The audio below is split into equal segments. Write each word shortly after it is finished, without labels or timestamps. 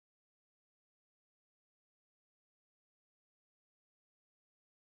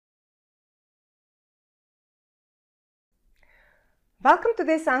Welcome to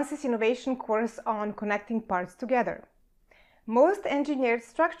this Ansys Innovation course on connecting parts together. Most engineered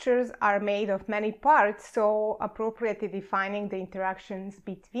structures are made of many parts, so appropriately defining the interactions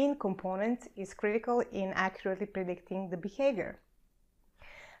between components is critical in accurately predicting the behavior.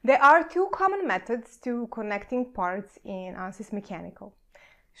 There are two common methods to connecting parts in Ansys Mechanical: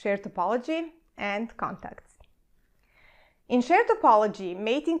 shared topology and contacts. In shared topology,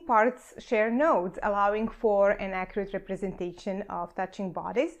 mating parts share nodes, allowing for an accurate representation of touching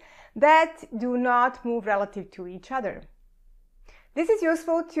bodies that do not move relative to each other. This is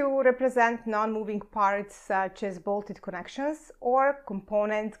useful to represent non-moving parts such as bolted connections or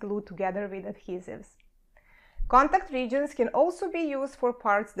components glued together with adhesives. Contact regions can also be used for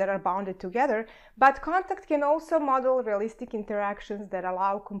parts that are bounded together, but contact can also model realistic interactions that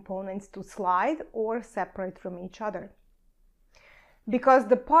allow components to slide or separate from each other. Because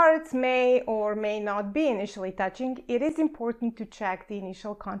the parts may or may not be initially touching, it is important to check the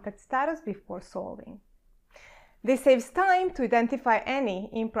initial contact status before solving. This saves time to identify any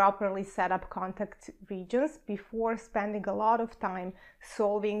improperly set up contact regions before spending a lot of time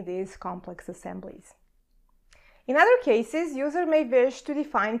solving these complex assemblies. In other cases, user may wish to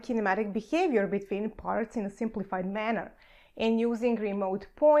define kinematic behavior between parts in a simplified manner, and using remote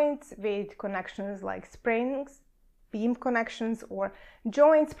points with connections like springs, beam connections, or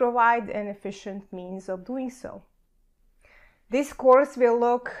joints provide an efficient means of doing so. This course will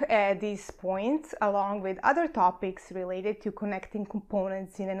look at these points along with other topics related to connecting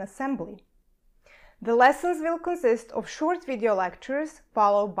components in an assembly. The lessons will consist of short video lectures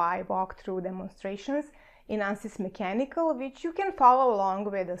followed by walkthrough demonstrations in Ansys Mechanical, which you can follow along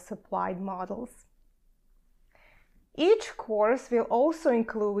with the supplied models. Each course will also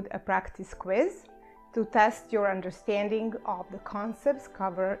include a practice quiz to test your understanding of the concepts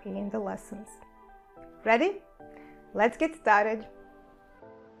covered in the lessons. Ready? Let's get started!